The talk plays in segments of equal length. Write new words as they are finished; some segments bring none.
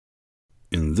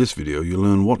In this video, you'll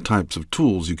learn what types of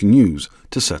tools you can use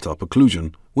to set up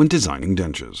occlusion when designing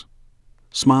dentures.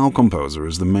 Smile Composer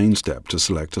is the main step to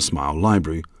select a smile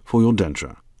library for your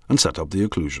denture and set up the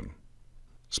occlusion.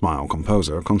 Smile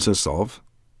Composer consists of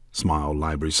Smile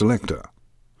Library Selector,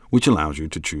 which allows you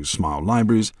to choose smile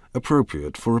libraries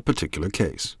appropriate for a particular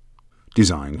case.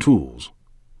 Design Tools.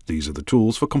 These are the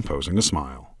tools for composing a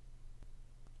smile.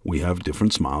 We have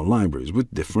different smile libraries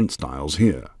with different styles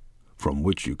here, from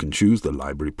which you can choose the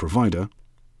library provider,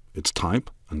 its type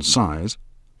and size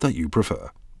that you prefer.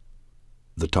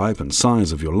 The type and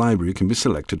size of your library can be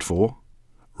selected for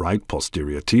right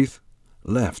posterior teeth,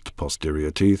 left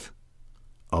posterior teeth,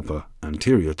 upper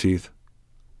anterior teeth,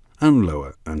 and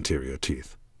lower anterior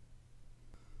teeth.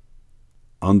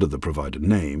 Under the provided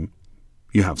name,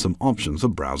 you have some options for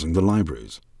browsing the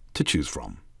libraries to choose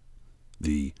from.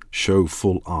 The Show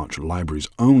Full Arch Libraries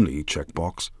Only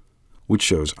checkbox, which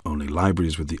shows only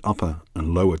libraries with the upper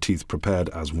and lower teeth prepared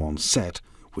as one set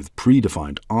with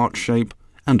predefined arch shape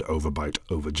and overbite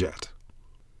overjet.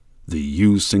 The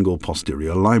Use Single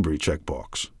Posterior Library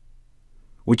checkbox,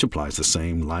 which applies the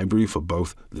same library for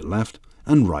both the left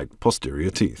and right posterior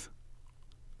teeth.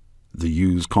 The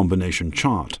Use Combination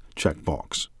Chart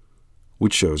checkbox,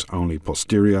 which shows only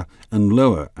posterior and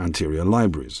lower anterior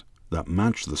libraries that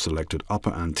match the selected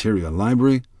upper anterior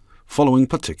library following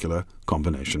particular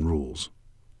combination rules.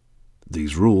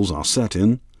 These rules are set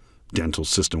in Dental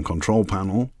System Control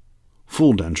Panel,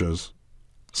 Full Dentures,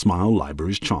 Smile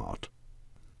Libraries Chart.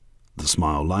 The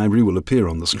Smile library will appear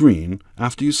on the screen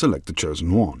after you select the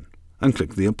chosen one and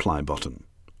click the Apply button.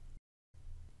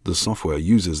 The software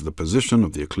uses the position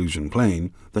of the occlusion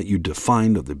plane that you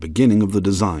defined at the beginning of the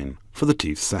design for the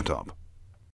teeth setup.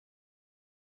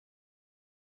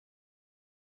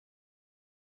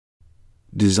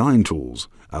 Design tools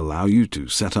allow you to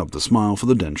set up the smile for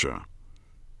the denture.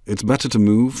 It's better to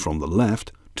move from the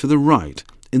left to the right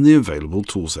in the available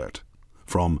toolset,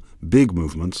 from big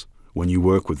movements when you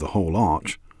work with the whole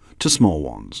arch to small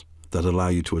ones that allow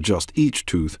you to adjust each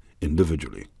tooth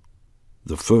individually.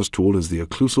 The first tool is the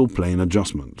occlusal plane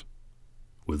adjustment.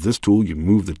 With this tool, you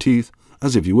move the teeth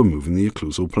as if you were moving the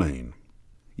occlusal plane.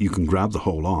 You can grab the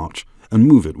whole arch and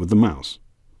move it with the mouse,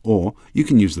 or you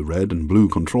can use the red and blue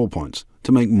control points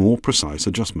to make more precise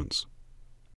adjustments.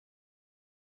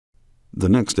 The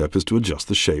next step is to adjust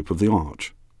the shape of the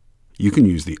arch. You can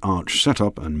use the Arch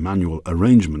Setup and Manual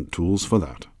Arrangement tools for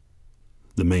that.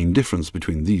 The main difference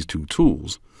between these two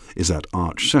tools is that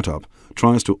Arch Setup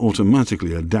tries to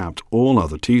automatically adapt all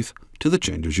other teeth to the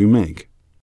changes you make,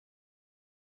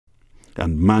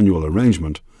 and Manual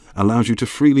Arrangement allows you to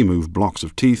freely move blocks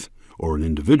of teeth or an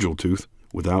individual tooth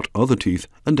without other teeth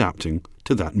adapting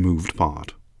to that moved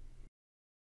part.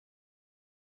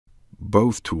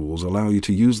 Both tools allow you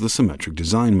to use the Symmetric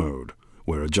Design mode,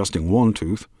 where adjusting one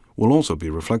tooth will also be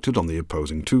reflected on the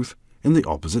opposing tooth in the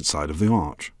opposite side of the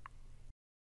arch.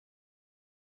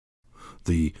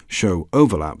 The Show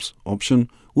Overlaps option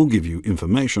will give you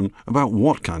information about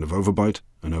what kind of overbite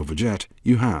and overjet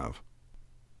you have.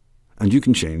 And you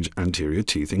can change anterior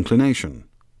teeth inclination.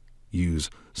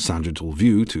 Use Sagittal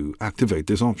View to activate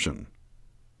this option.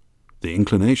 The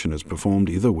inclination is performed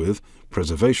either with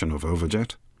preservation of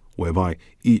overjet, whereby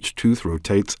each tooth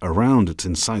rotates around its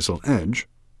incisal edge,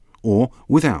 or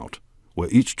without, where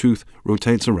each tooth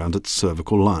rotates around its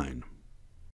cervical line.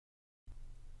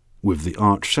 With the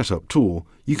Arch Setup tool,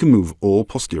 you can move all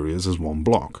posteriors as one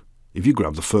block if you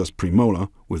grab the first premolar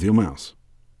with your mouse.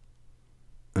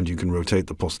 And you can rotate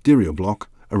the posterior block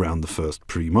around the first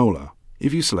premolar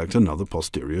if you select another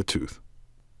posterior tooth.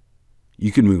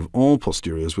 You can move all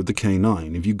posteriors with the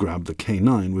K9 if you grab the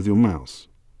K9 with your mouse.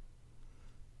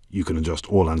 You can adjust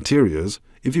all anteriors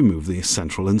if you move the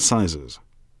central incisors.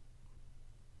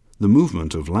 The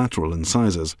movement of lateral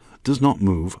incisors does not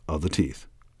move other teeth,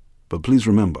 but please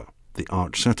remember, the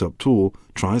Arch Setup tool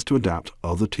tries to adapt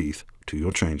other teeth to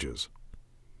your changes.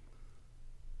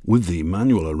 With the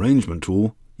Manual Arrangement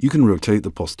tool, you can rotate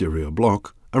the posterior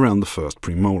block around the first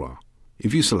premolar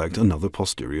if you select another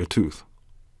posterior tooth.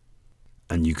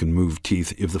 And you can move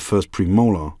teeth if the first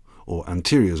premolar or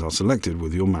anteriors are selected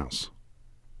with your mouse.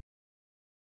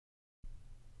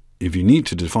 If you need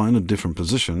to define a different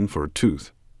position for a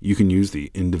tooth, you can use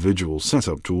the Individual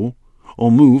Setup tool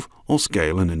or move or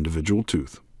scale an individual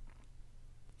tooth.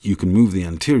 You can move the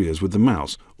anteriors with the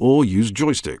mouse or use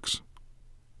joysticks.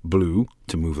 Blue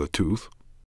to move the tooth,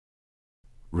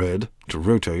 red to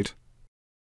rotate,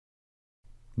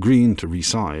 green to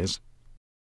resize,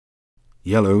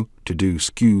 yellow to do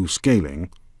skew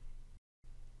scaling.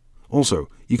 Also,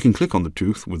 you can click on the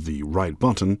tooth with the right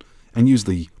button and use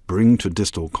the Bring to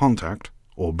Distal Contact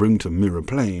or bring to mirror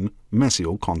plane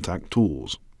mesial contact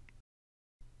tools.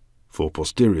 For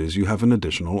posteriors, you have an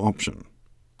additional option.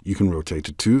 You can rotate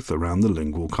a tooth around the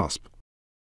lingual cusp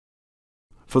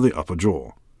for the upper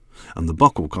jaw, and the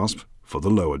buccal cusp for the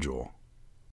lower jaw.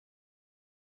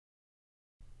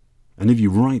 And if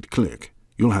you right-click,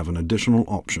 you'll have an additional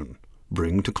option,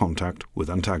 Bring to Contact with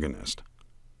Antagonist.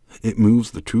 It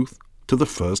moves the tooth to the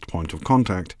first point of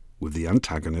contact with the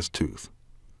antagonist tooth.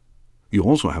 You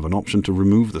also have an option to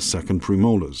remove the second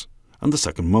premolars and the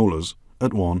second molars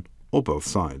at one or both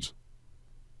sides.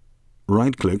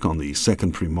 Right-click on the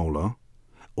second premolar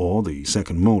or the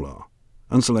second molar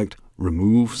and select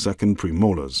Remove Second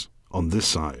Premolars on this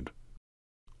side,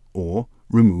 or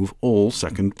Remove all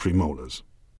second premolars.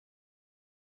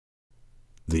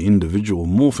 The individual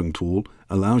morphing tool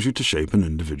allows you to shape an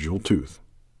individual tooth.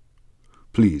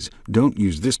 Please don't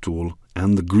use this tool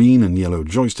and the green and yellow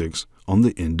joysticks on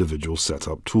the individual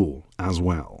setup tool as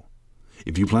well,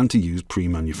 if you plan to use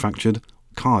pre-manufactured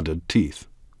carded teeth.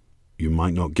 You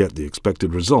might not get the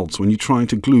expected results when you try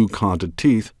to glue carded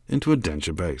teeth into a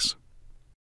denture base.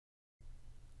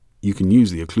 You can use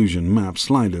the occlusion map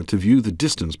slider to view the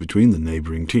distance between the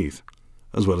neighboring teeth,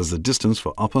 as well as the distance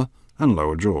for upper and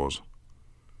lower jaws.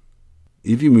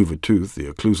 If you move a tooth, the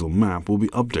occlusal map will be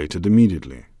updated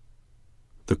immediately.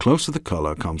 The closer the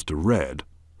color comes to red,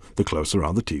 the closer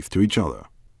are the teeth to each other.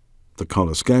 The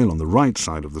color scale on the right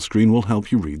side of the screen will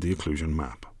help you read the occlusion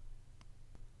map.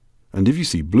 And if you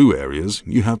see blue areas,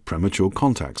 you have premature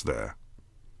contacts there.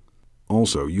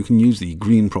 Also, you can use the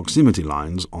green proximity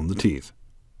lines on the teeth.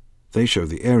 They show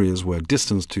the areas where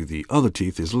distance to the other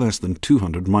teeth is less than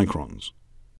 200 microns.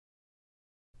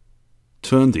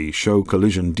 Turn the Show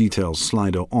Collision Details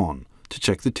slider on to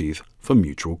check the teeth for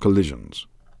mutual collisions.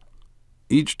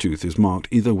 Each tooth is marked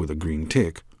either with a green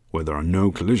tick, where there are no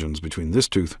collisions between this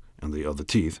tooth and the other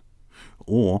teeth,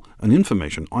 or an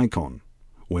information icon,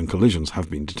 when collisions have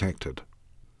been detected.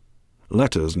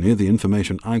 Letters near the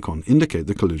information icon indicate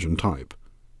the collision type.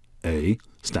 A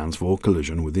stands for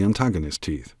collision with the antagonist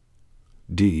teeth,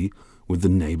 D with the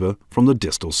neighbor from the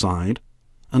distal side,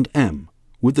 and M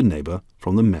with the neighbor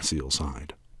from the mesial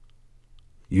side.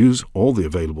 Use all the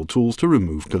available tools to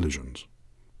remove collisions.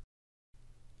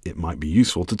 It might be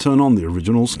useful to turn on the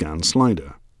original scan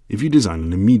slider. If you design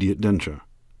an immediate denture,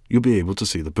 you'll be able to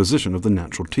see the position of the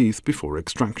natural teeth before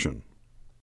extraction.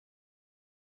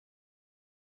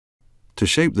 To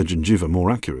shape the gingiva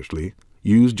more accurately,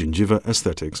 use Gingiva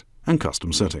Aesthetics and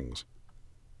Custom Settings.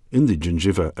 In the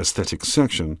Gingiva Aesthetics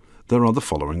section, there are the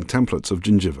following templates of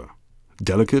gingiva: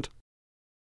 Delicate,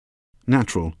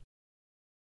 Natural,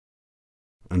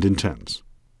 and Intense.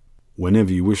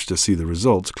 Whenever you wish to see the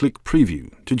results, click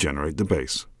Preview to generate the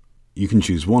base. You can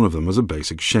choose one of them as a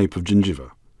basic shape of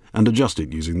gingiva and adjust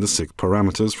it using the 6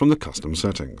 parameters from the custom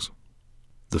settings.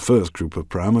 The first group of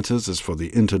parameters is for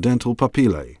the interdental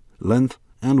papillae, length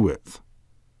and width.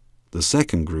 The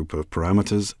second group of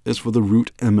parameters is for the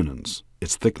root eminence,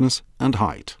 its thickness and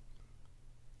height.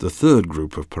 The third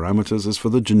group of parameters is for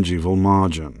the gingival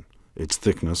margin, its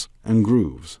thickness and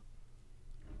grooves.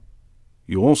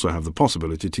 You also have the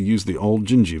possibility to use the old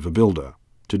Gingiva Builder.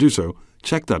 To do so,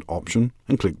 check that option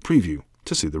and click Preview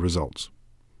to see the results.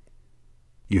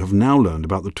 You have now learned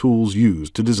about the tools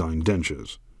used to design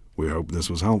dentures. We hope this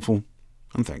was helpful,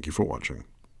 and thank you for watching.